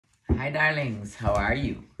Hi darlings, how are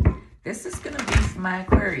you? This is going to be for my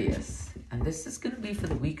Aquarius, and this is going to be for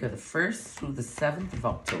the week of the 1st through the 7th of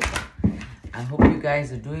October. I hope you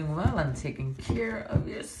guys are doing well and taking care of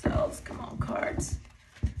yourselves. Come on, cards.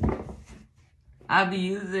 I'll be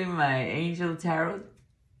using my Angel Tarot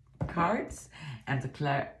cards, and to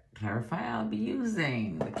clarify, I'll be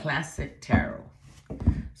using the Classic Tarot.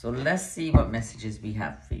 So let's see what messages we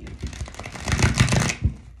have for you.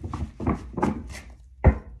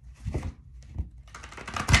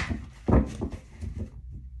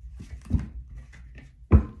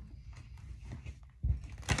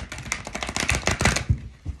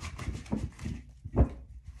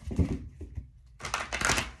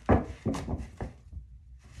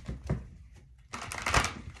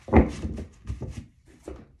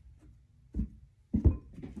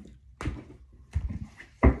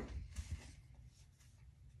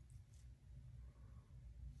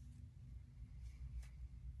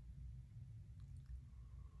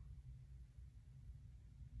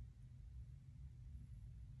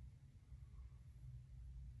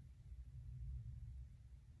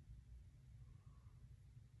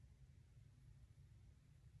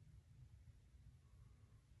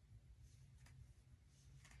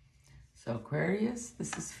 So Aquarius,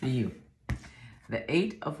 this is for you. The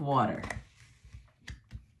 8 of Water.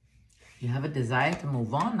 You have a desire to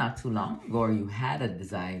move on not too long ago, or you had a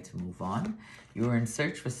desire to move on. You were in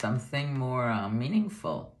search for something more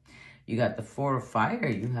meaningful. You got the 4 of Fire.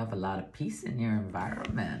 You have a lot of peace in your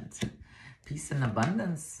environment. Peace and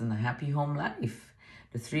abundance and a happy home life.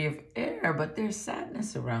 The 3 of Air, but there's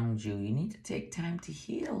sadness around you. You need to take time to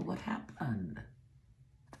heal. What happened?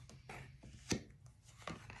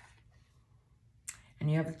 And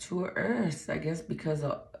you have the 2 of Earth. I guess because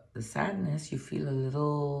of the sadness, you feel a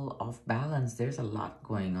little off balance. There's a lot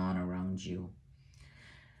going on around you.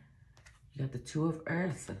 You got the 2 of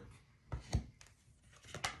Earth.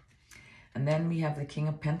 And then we have the King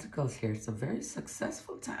of Pentacles here. It's a very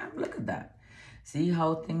successful time. Look at that. See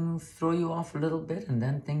how things throw you off a little bit and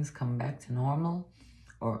then things come back to normal?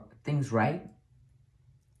 Or things right?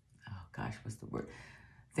 Oh gosh, what's the word?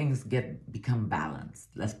 Things become balanced.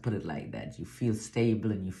 Let's put it like that. You feel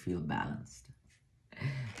stable and you feel balanced.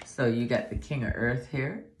 So you got the King of Earth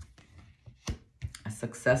here. A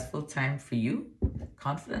successful time for you.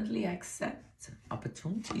 Confidently accept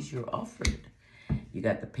opportunities you're offered. You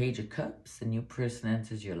got the Page of Cups. A new person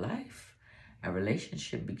enters your life. A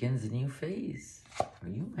relationship begins a new phase. Or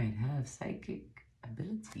you might have psychic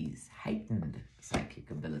abilities. Heightened psychic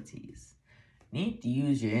abilities. Need to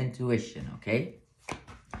use your intuition, okay?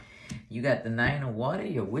 You got the 9 of Water.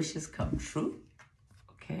 Your wishes come true.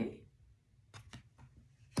 Okay.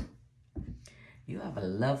 You have a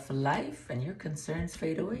love for life and your concerns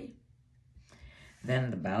fade away.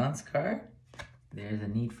 Then the Balance card. There's a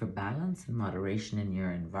need for balance and moderation in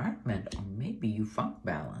your environment. Or maybe you funk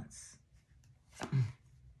balance.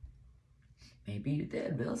 Maybe you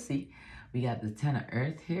did. We'll see. We got the 10 of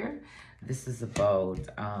Earth here. This is about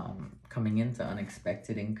coming into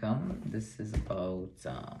unexpected income. This is about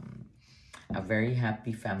a very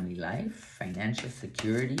happy family life, financial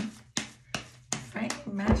security,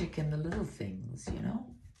 finding magic in the little things, you know?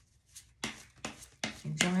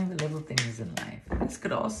 Enjoying the little things in life. This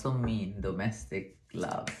could also mean domestic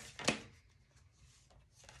love.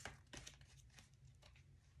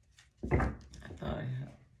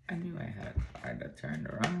 I knew I had a card that turned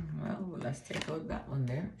around. Well, let's take out that one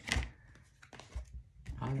there.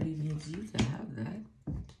 Holly needs you to have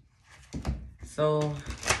that. So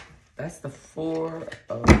that's the 4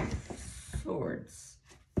 of Swords.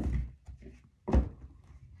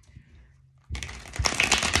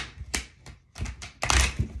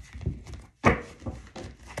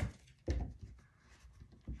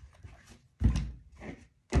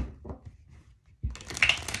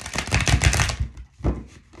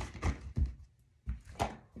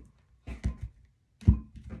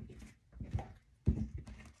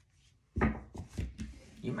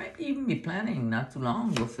 You might even be planning not too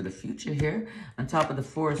long ago for the future here. On top of the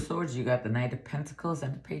 4 of Swords, you got the Knight of Pentacles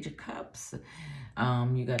and the Page of Cups.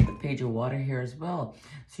 You got the Page of Water here as well.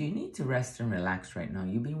 So you need to rest and relax right now.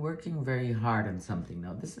 You've been working very hard on something.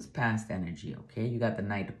 Now, this is past energy, okay? You got the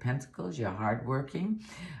Knight of Pentacles. You're hardworking.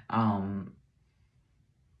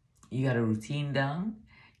 You got a routine down.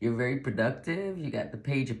 You're very productive. You got the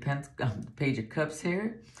Page of the Page of Cups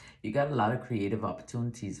here. You got a lot of creative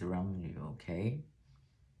opportunities around you, okay?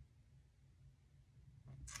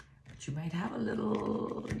 You might have a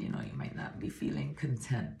little, you might not be feeling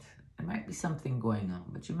content. There might be something going on,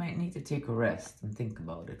 but you might need to take a rest and think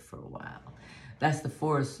about it for a while. That's the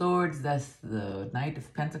 4 of Swords. That's the Knight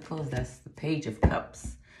of Pentacles. That's the Page of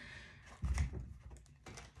Cups.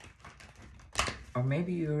 Or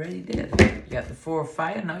maybe you already did. You got the 4 of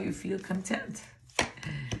Fire, now you feel content.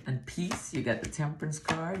 And peace, you got the Temperance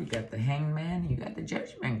card, you got the Hangman, you got the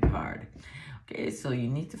Judgment card. Okay, so you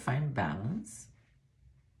need to find balance.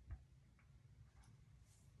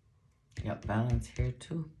 You got balance here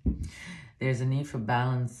too. There's a need for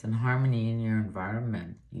balance and harmony in your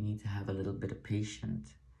environment. You need to have a little bit of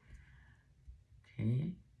patience.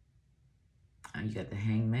 Okay. And you got the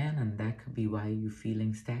Hangman, and that could be why you're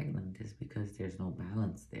feeling stagnant, is because there's no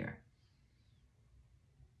balance there.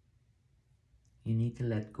 You need to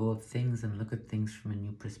let go of things and look at things from a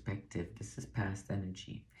new perspective. This is past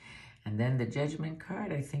energy. And then the Judgment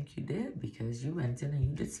card, I think you did, because you went in and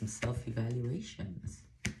you did some self-evaluations.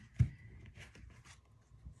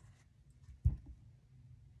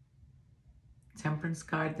 Temperance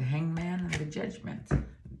card, the Hangman, and the Judgment.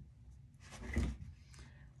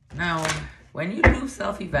 Now, when you do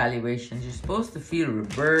self-evaluations, you're supposed to feel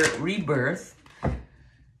rebirth.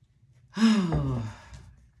 You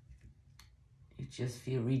just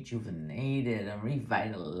feel rejuvenated and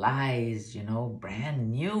revitalized, you know,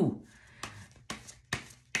 brand new.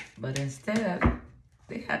 But instead,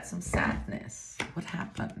 they had some sadness. What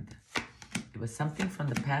happened? It was something from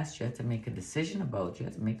the past you had to make a decision about. You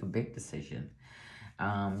had to make a big decision.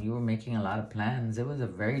 You were making a lot of plans. It was a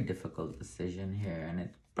very difficult decision here, and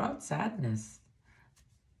it brought sadness.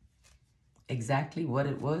 Exactly what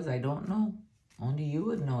it was, I don't know. Only you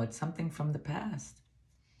would know. It's something from the past.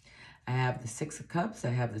 I have the 6 of Cups, I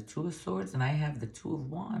have the 2 of Swords, and I have the 2 of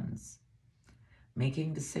Wands.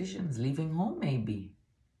 Making decisions, leaving home maybe.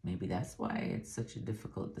 Maybe that's why it's such a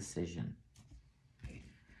difficult decision.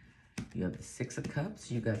 You have the 6 of Cups,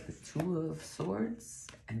 you got the 2 of Swords,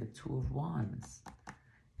 and the 2 of Wands.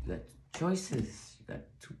 You got choices, you got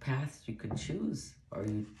 2 paths you could choose. Or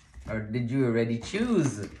did you already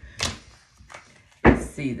choose? Let's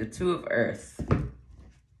see, the 2 of Earth.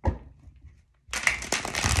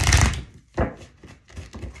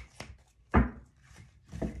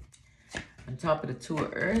 On top of the 2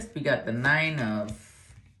 of Earth, we got the 9 of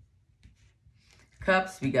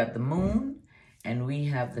Cups, we got the Moon, and we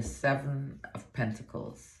have the 7 of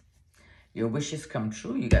Pentacles. Your wishes come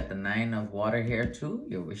true. You got the 9 of Water here too.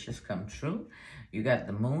 Your wishes come true. You got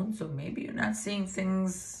the Moon, so maybe you're not seeing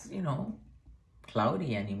things, you know,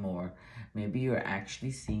 cloudy anymore. Maybe you're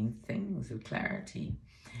actually seeing things with clarity.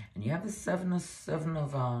 And you have the 7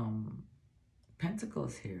 of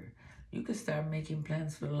Pentacles here. You could start making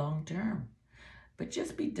plans for the long term. But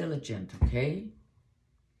just be diligent, okay?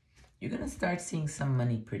 You're going to start seeing some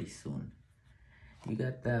money pretty soon. You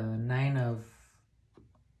got the 9 of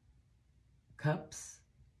Cups,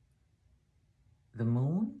 the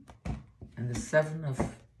Moon, and the 7 of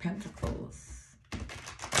Pentacles.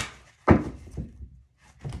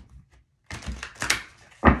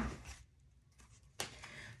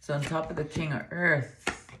 So on top of the King of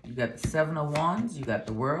Earth, you got the 7 of Wands, you got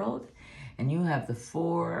the World, and you have the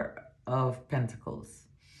 4 of Pentacles.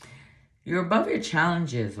 You're above your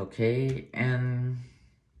challenges, okay? And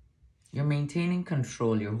you're maintaining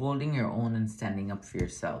control. You're holding your own and standing up for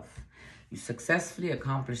yourself. You successfully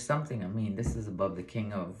accomplished something. I mean, this is above the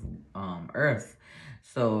King of Earth.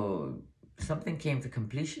 So something came to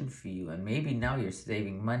completion for you, and maybe now you're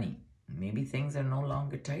saving money. Maybe things are no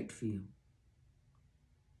longer tight for you.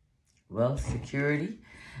 Wealth, security.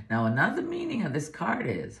 Now, another meaning of this card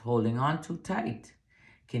is holding on too tight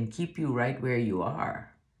can keep you right where you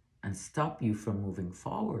are and stop you from moving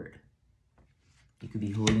forward. You could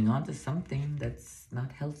be holding on to something that's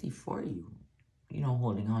not healthy for you. You know,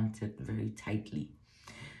 holding on to it very tightly.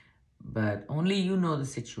 But only you know the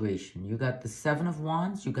situation. You got the 7 of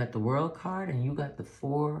Wands, you got the World card, and you got the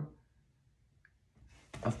 4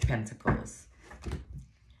 of Pentacles.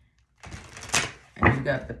 And you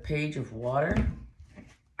got the Page of Water.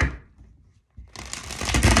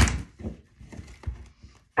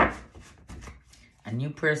 A new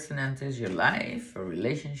person enters your life. A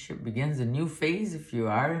relationship begins a new phase if you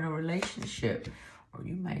are in a relationship. Or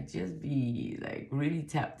you might just be like really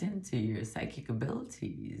tapped into your psychic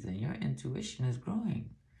abilities and your intuition is growing.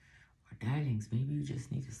 Or darlings, maybe you just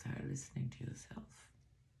need to start listening to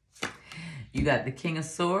yourself. You got the King of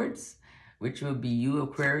Swords, which will be you,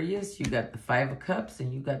 Aquarius. You got the 5 of Cups,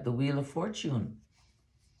 and you got the Wheel of Fortune.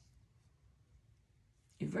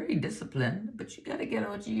 You're very disciplined, but you got to get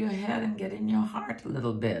out of your head and get in your heart a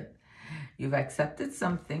little bit. You've accepted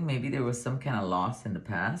something. Maybe there was some kind of loss in the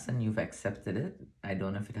past and you've accepted it. I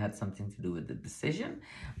don't know if it had something to do with the decision.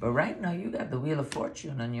 But right now you got the Wheel of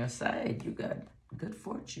Fortune on your side. You got good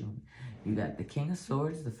fortune. You got the King of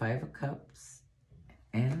Swords, the 5 of Cups,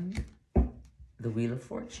 and the Wheel of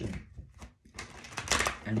Fortune.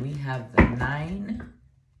 And we have the 9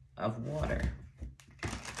 of water.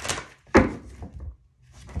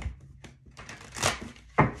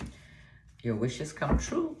 Your wishes come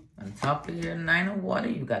true. On top of your 9 of water,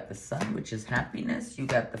 you got the sun, which is happiness. You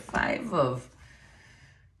got the 5 of...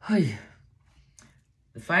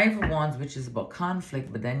 the 5 of Wands, which is about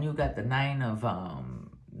conflict, but then you got the 9 of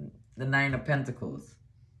Pentacles.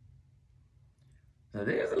 So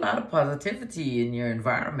there's a lot of positivity in your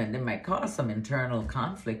environment. It might cause some internal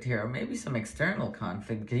conflict here, or maybe some external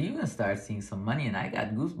conflict, because you're going to start seeing some money. And I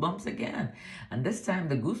got goosebumps again. And this time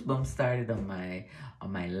the goosebumps started on my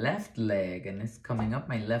left leg, and it's coming up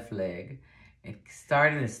my left leg. It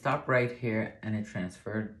stopped right here, and it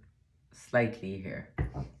transferred slightly here.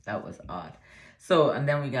 That was odd. So, and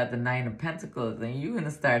then we got the 9 of Pentacles, and you're going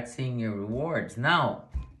to start seeing your rewards. Now,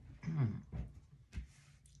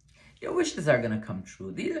 your wishes are going to come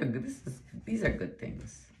true. These are good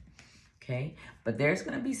things, okay? But there's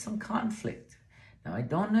going to be some conflict. Now, I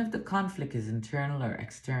don't know if the conflict is internal or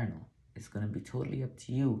external. It's going to be totally up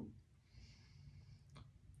to you,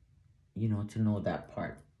 you know, to know that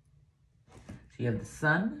part. So you have the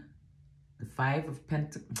Sun, the 5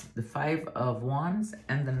 of Wands,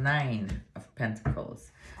 and the 9 of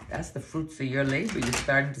Pentacles. That's the fruits of your labor you're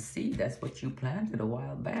starting to see. That's what you planted a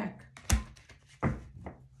while back.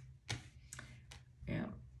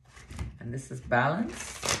 And this is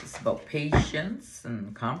balance. It's about patience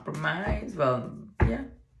and compromise. Well, yeah.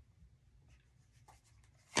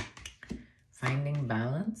 Finding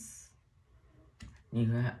balance. You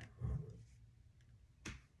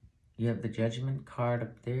have the Judgment card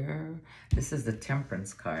up there. This is the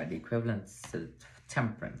Temperance card, the equivalent to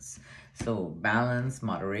Temperance. So balance,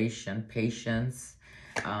 moderation, patience.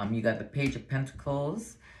 You got the Page of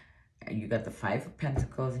Pentacles. You got the 5 of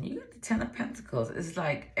Pentacles, and you got the 10 of Pentacles. It's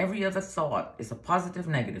like every other thought is a positive,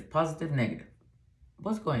 negative, positive, negative.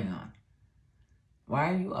 What's going on?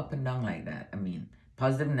 Why are you up and down like that? I mean,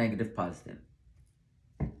 positive, negative, positive.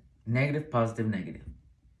 Negative, positive, negative.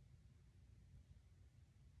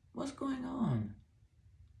 What's going on?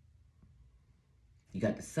 You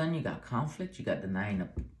got the Sun, you got conflict, you got the 9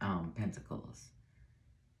 of Pentacles.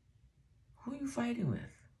 Who are you fighting with?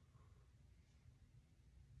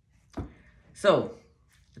 So,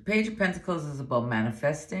 the Page of Pentacles is about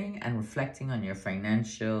manifesting and reflecting on your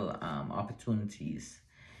financial opportunities.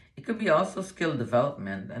 It could be also skill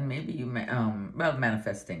development, and maybe you may, well,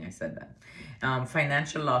 manifesting, I said that.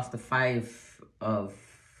 Financial loss, the 5 of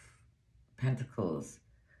Pentacles.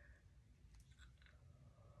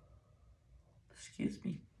 Excuse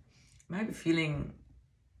me. You might be feeling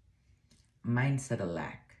mindset of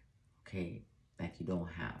lack, okay, like you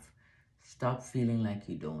don't have. Stop feeling like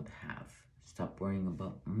you don't have. Stop worrying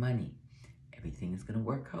about money. Everything is going to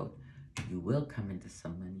work out. You will come into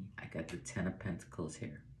some money. I got the 10 of Pentacles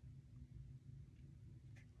here.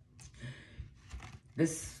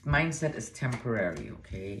 This mindset is temporary,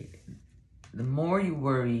 okay? The more you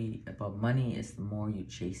worry about money is the more you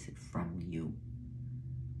chase it from you.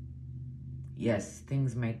 Yes,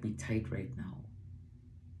 things might be tight right now.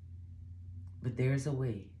 But there's a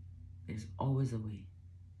way. There's always a way.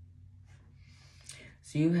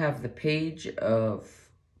 So you have the Page of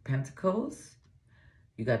Pentacles,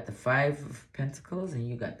 you got the 5 of Pentacles, and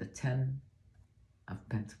you got the 10 of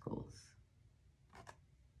Pentacles.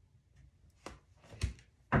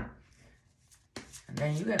 And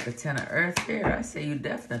then you got the 10 of Earth here. I say you're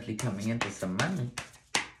definitely coming into some money.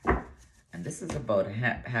 And this is about a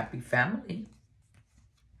happy family.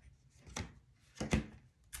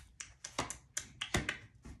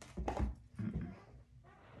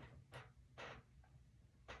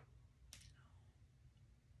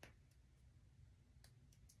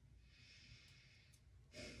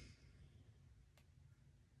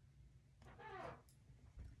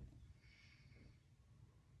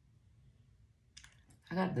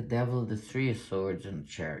 I got the Devil, the 3 of Swords, and the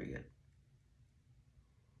Chariot.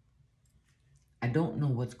 I don't know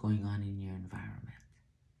what's going on in your environment,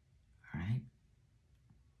 all right?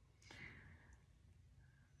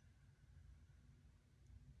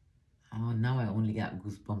 Oh, now I only got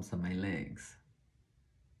goosebumps on my legs.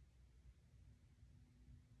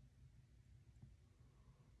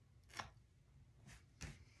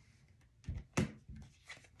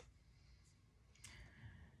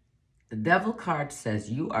 The Devil card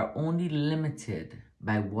says you are only limited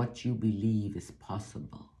by what you believe is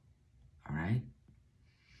possible, all right?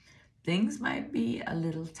 Things might be a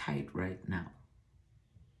little tight right now.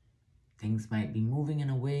 Things might be moving in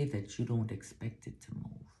a way that you don't expect it to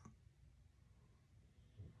move.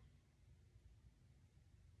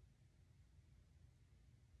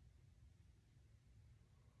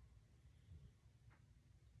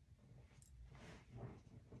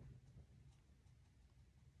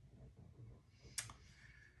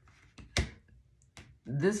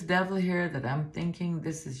 this devil here that I'm thinking,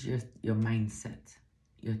 this is your mindset.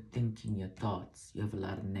 Your thinking, your thoughts. You have a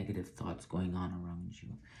lot of negative thoughts going on around you.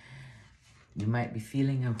 You might be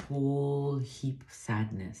feeling a whole heap of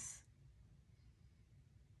sadness.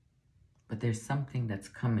 But there's something that's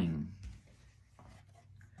coming.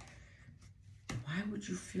 Why would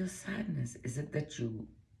you feel sadness? Is it that you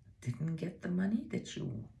didn't get the money that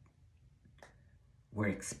you were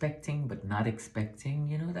expecting but not expecting,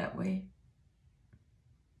 you know, that way?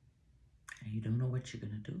 And you don't know what you're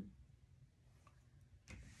going to do?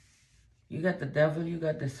 You got the devil, you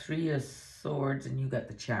got the 3 of swords, and you got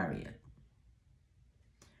the chariot.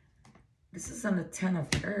 This is on the 10 of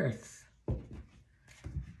earth.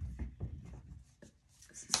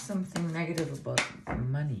 This is something negative about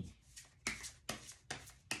money.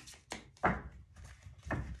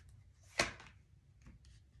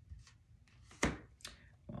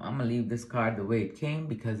 I'm going to leave this card the way it came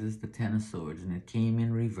because it's the 10 of swords and it came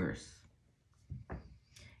in reverse.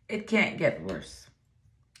 It can't get worse.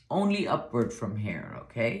 Only upward from here,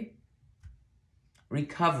 okay?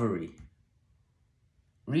 Recovery,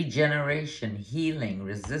 regeneration, healing,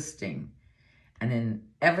 resisting, an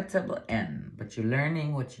inevitable end. But you're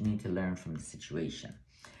learning what you need to learn from the situation.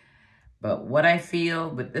 But what I feel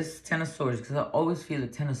with this 10 of swords, because I always feel the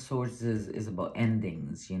 10 of swords is about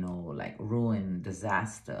endings, you know, like ruin,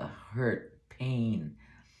 disaster, hurt, pain.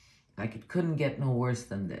 Like it couldn't get no worse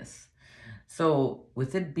than this. So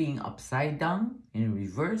with it being upside down, in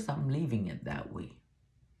reverse, I'm leaving it that way.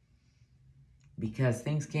 Because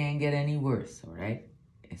things can't get any worse, all right?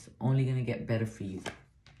 It's only going to get better for you.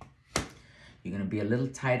 You're going to be a little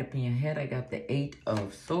tied up in your head. I got the 8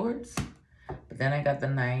 of swords. But then I got the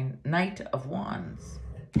Knight of Wands.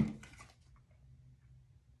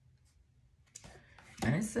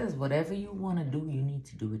 And it says, whatever you want to do, you need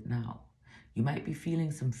to do it now. You might be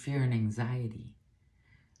feeling some fear and anxiety.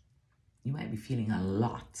 You might be feeling a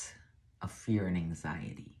lot of fear and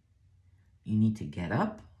anxiety. You need to get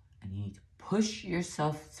up and you need to push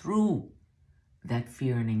yourself through that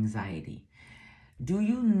fear and anxiety. Do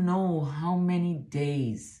you know how many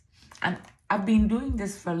days? And I've been doing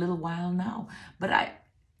this for a little while now, but I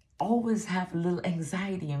always have a little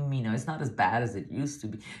anxiety in me now. It's not as bad as it used to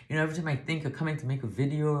be. You know, every time I think of coming to make a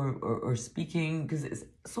video or speaking, because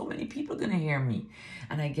so many people going to hear me.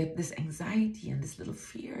 And I get this anxiety and this little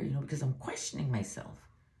fear, you know, because I'm questioning myself.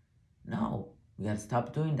 No, we got to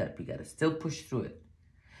stop doing that. We got to still push through it.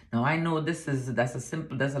 Now, I know that's a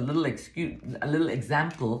little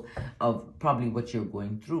example of probably what you're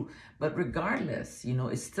going through. But regardless, you know,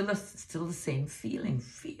 it's still the same feeling.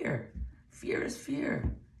 Fear. Fear is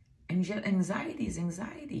fear. And yet anxiety is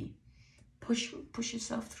anxiety. Push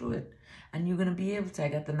yourself through it. And you're going to be able to. I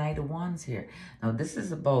got the Knight of Wands here. Now, this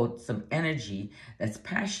is about some energy that's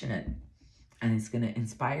passionate. And it's going to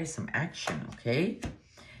inspire some action, okay?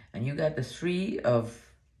 And you got the 3 of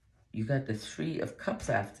Cups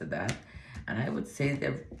after that. And I would say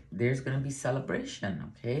that there's going to be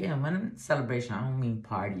celebration, okay? And when celebration, I don't mean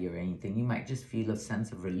party or anything. You might just feel a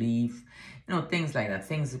sense of relief. You know, things like that.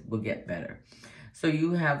 Things will get better. So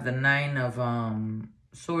you have the 9 of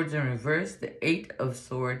Swords in reverse, the 8 of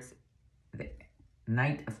Swords, the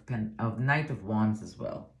Knight of Wands as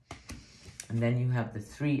well. And then you have the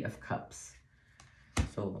 3 of Cups.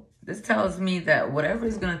 So this tells me that whatever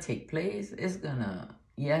is going to take place is going to,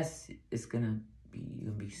 yes, it's going to be,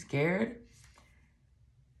 you'll be scared.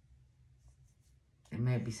 There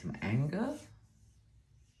might be some anger,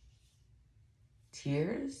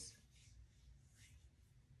 tears.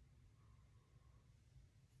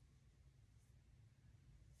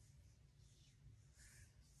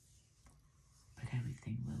 But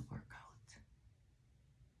everything will work out.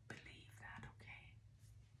 Believe that, okay?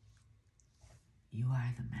 You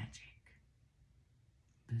are the magic.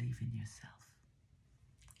 Believe in yourself.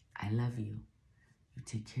 I love you. You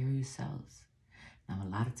take care of yourselves. Now, a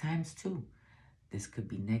lot of times, too, this could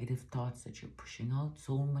be negative thoughts that you're pushing out.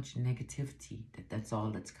 So much negativity that's all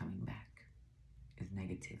that's coming back is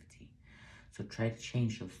negativity. So try to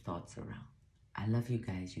change those thoughts around. I love you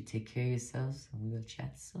guys. You take care of yourselves, and we will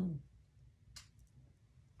chat soon.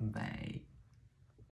 Bye.